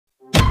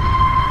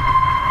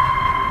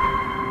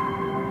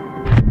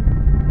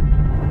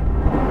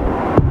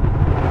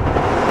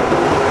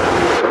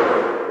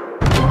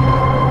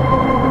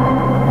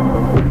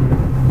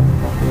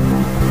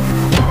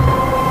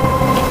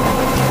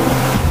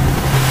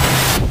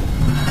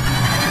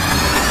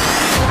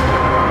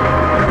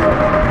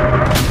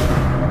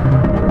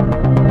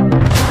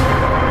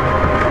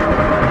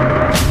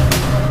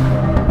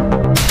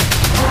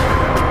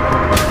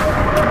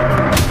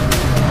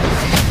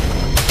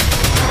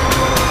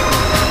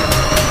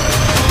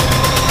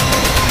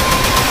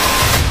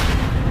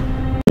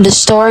The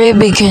story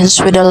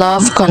begins with a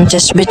love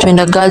contest between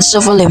the gods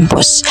of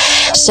Olympus.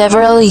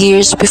 Several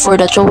years before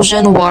the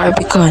Trojan War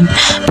began,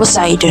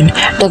 Poseidon,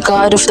 the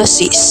god of the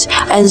seas,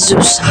 and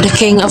Zeus, the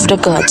king of the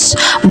gods,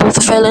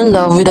 both fell in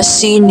love with a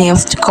sea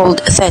nymph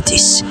called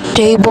Thetis.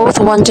 They both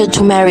wanted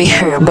to marry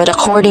her, but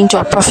according to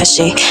a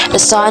prophecy, the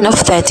son of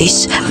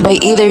Thetis, by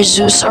either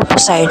Zeus or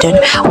Poseidon,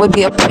 would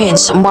be a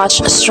prince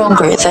much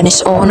stronger than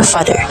his own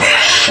father.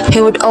 He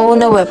would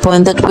own a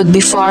weapon that would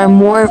be far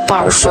more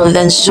powerful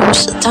than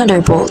Zeus'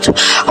 thunderbolt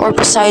or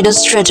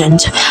Poseidon's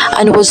trident,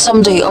 and would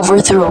someday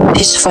overthrow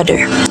his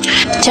father.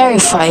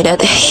 Terrified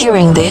at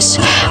hearing this,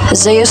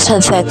 Zeus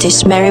had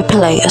Thetis marry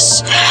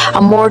Peleus,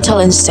 a mortal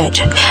instead.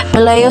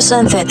 Peleus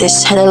and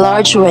Thetis had a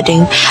large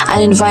wedding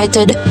and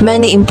invited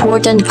many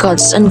important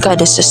gods and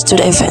goddesses to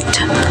the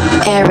event.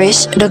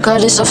 Ares, the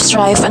goddess of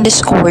strife and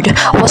discord,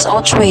 was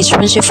outraged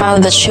when she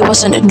found that she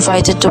wasn't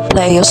invited to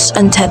Peleus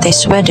and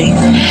Thetis' wedding.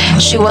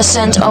 She was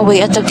sent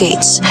away at the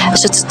gates,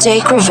 so to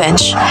take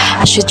revenge,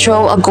 she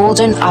threw a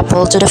golden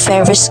apple to the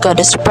fairest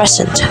goddess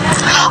present.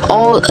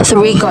 All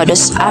three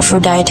goddesses,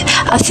 Aphrodite,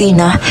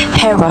 Athena,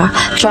 Hera,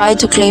 tried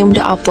to claim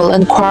the apple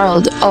and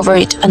quarreled over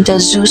it until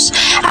Zeus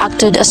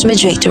acted as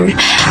mediator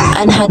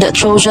and had the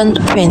Trojan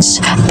prince,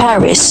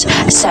 Paris,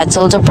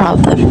 settle the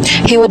problem.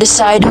 He would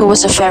decide who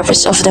was the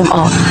fairest of them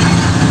all.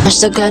 As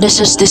the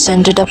goddesses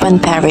descended upon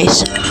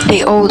Paris,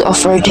 they all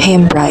offered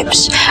him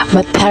bribes,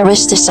 but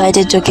Paris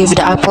decided to give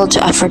the apple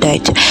to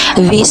Aphrodite.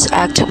 This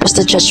act was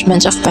the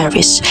judgment of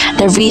Paris,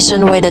 the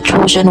reason why the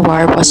Trojan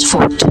War was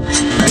fought.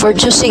 For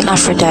choosing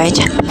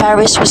Aphrodite,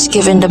 Paris was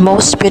given the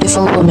most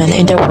beautiful woman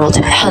in the world,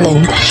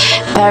 Helen.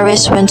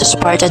 Paris went to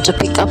Sparta to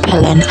pick up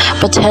Helen,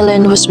 but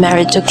Helen was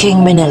married to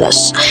King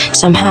Menelaus.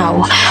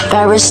 Somehow,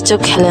 Paris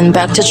took Helen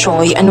back to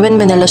Troy, and when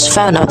Menelaus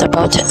found out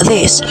about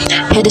this,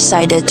 he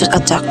decided to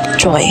attack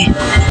Troy.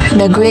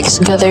 The Greeks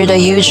gathered a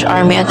huge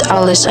army at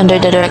Aulis under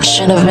the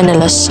direction of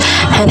Menelaus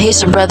and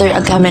his brother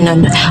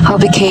Agamemnon, who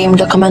became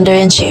the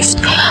commander-in-chief.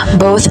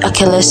 Both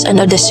Achilles and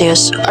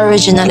Odysseus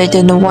originally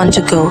didn't want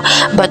to go,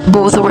 but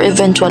both were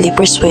eventually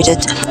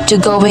persuaded to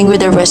going with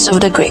the rest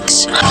of the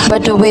Greeks.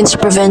 But the winds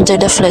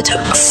prevented the fleet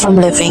from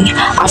leaving.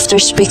 After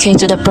speaking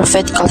to the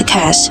prophet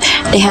Calchas,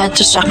 they had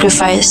to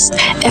sacrifice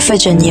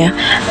Iphigenia,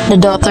 the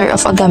daughter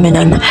of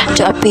Agamemnon,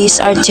 to appease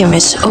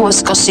Artemis, who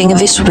was causing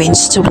these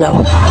winds to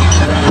blow.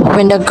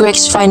 When the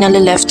Greeks finally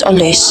left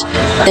Aulis,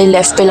 they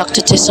left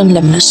Philoctetes on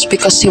Lemnos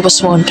because he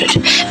was wounded,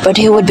 but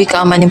he would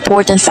become an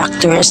important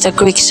factor as the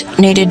Greeks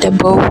needed the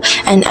bow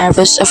and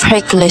arrows of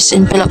Hercules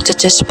in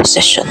Philoctetes'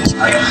 possession.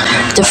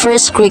 The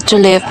first Greek to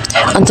live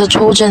on the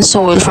Trojan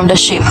soil from the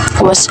ship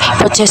was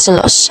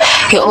Protesilaus.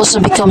 He also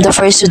became the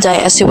first to die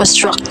as he was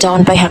struck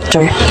down by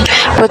Hector.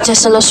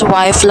 Protesilaus'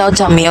 wife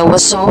Laodamia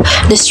was so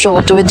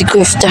distraught with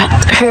grief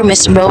that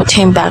Hermes brought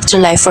him back to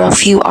life for a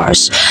few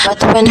hours,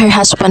 but when her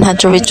husband had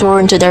to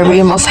return to the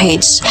realm of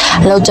Hades,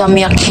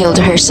 Laodamia killed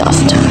herself.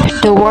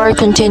 The war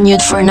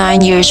continued for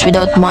 9 years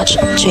without much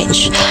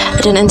change.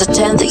 Then in the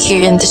 10th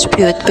year in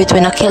dispute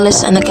between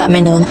Achilles and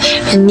Agamemnon,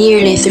 he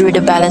nearly threw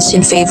the balance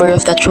in favor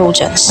of the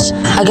Trojans.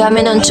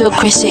 Agamemnon took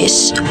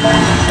Chryseis,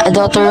 a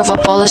daughter of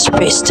Apollo's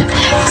priest.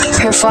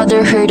 Her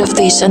father heard of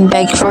this and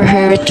begged for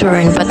her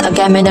return, but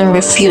Agamemnon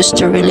refused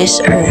to release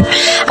her.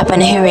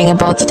 Upon hearing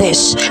about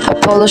this,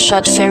 Apollo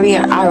shot fiery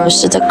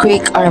arrows at the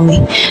Greek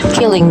army,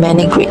 killing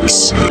many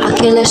Greeks.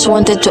 Achilles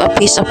wanted to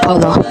appease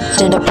Apollo.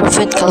 Then the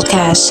prophet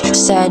Calchas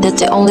said that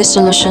the only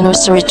solution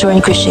was to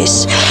return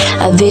Chryseis.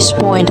 At this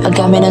point,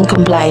 Agamemnon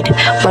complied,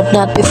 but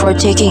not before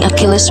taking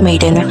Achilles'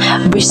 maiden,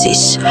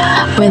 Briseis.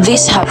 When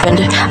this happened,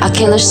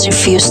 Achilles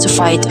refused to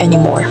fight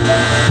anymore.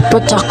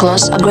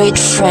 Patroclus, a great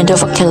friend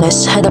of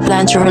Achilles, had a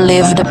plan to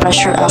relieve the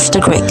pressure of the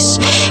Greeks.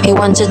 He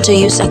wanted to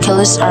use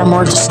Achilles'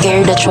 armor to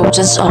scare the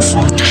Trojans off.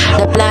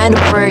 The plan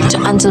worked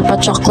until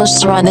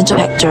Patroclus ran into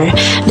Hector.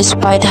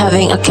 Despite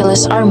having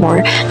Achilles'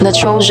 armor, the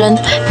Trojan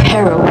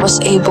hero was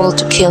able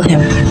to kill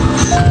him.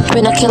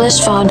 When Achilles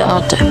found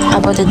out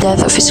about the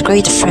death of his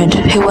great friend,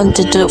 he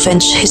wanted to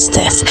avenge his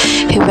death.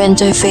 He went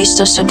to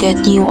Hephaestus to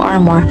get new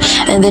armor,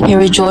 and then he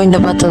rejoined the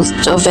battle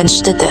to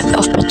avenge the death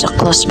of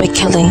Patroclus by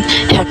killing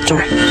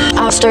Hector.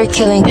 After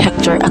killing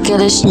Hector,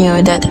 Achilles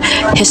knew that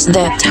his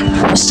death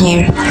was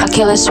near.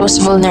 Achilles was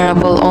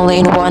vulnerable only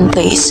in one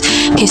place,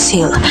 his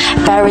heel.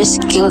 Paris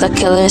killed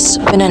Achilles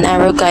with an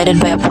arrow guided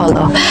by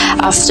Apollo.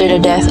 After the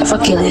death of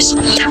Achilles,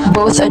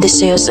 both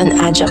Odysseus and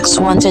Ajax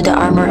wanted the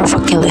armor of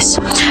Achilles.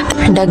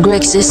 The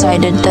Greeks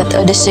decided that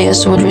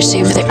Odysseus would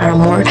receive the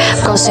armor,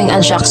 causing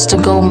Ajax to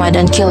go mad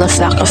and kill a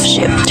flock of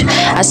sheep.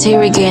 As he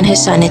regained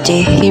his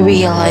sanity, he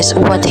realized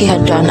what he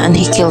had done and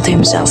he killed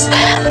himself.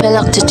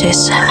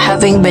 Philoctetes,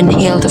 having been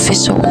healed of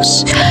his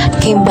wounds,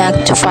 came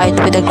back to fight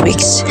with the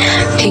Greeks.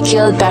 He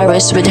killed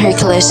Paris with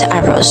Hercules'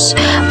 arrows,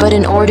 but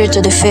in order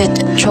to defeat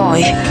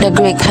Troy, the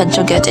Greek had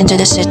to get into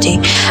the city.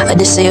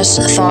 Odysseus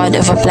thought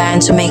of a plan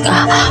to make a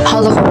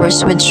hollow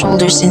horse with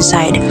shoulders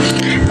inside.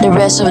 The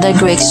rest of the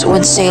Greeks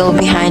would sail castle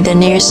behind the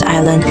nearest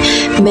island,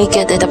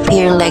 making it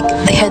appear like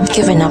they had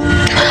given up.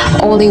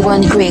 Only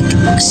one Greek,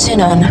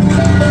 Sinon,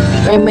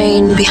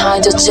 remained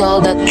behind to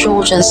tell the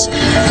Trojans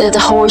that the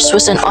horse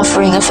was an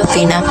offering of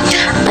Athena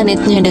and it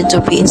needed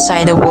to be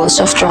inside the walls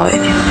of Troy.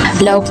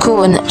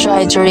 Laocoon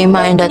tried to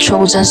remind the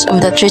Trojans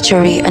of the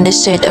treachery and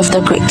deceit of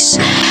the Greeks.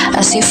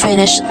 As he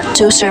finished,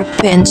 two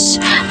serpents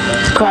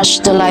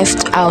crushed the life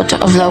out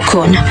of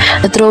Laocoon.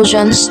 The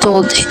Trojans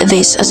told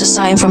this as a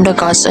sign from the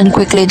gods and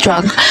quickly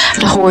dragged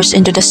the horse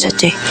into the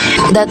city.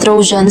 The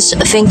Trojans,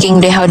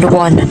 thinking they had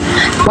won,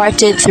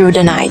 parted through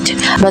the night.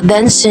 But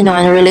then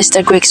Sinon released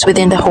the Greeks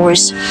within the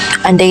horse,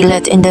 and they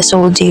let in the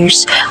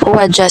soldiers who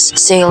had just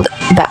sailed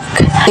back.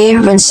 They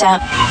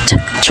ransacked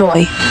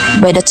Troy.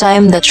 By the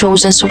time the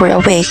Trojans were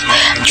awake,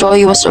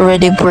 Troy was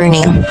already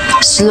burning.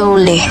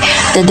 Slowly,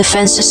 the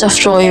defenses of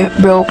Troy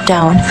broke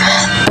down.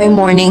 By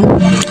morning,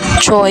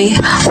 Troy,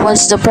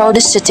 once the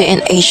proudest city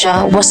in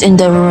Asia, was in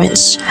the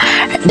ruins.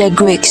 The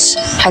Greeks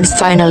had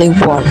finally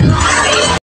won.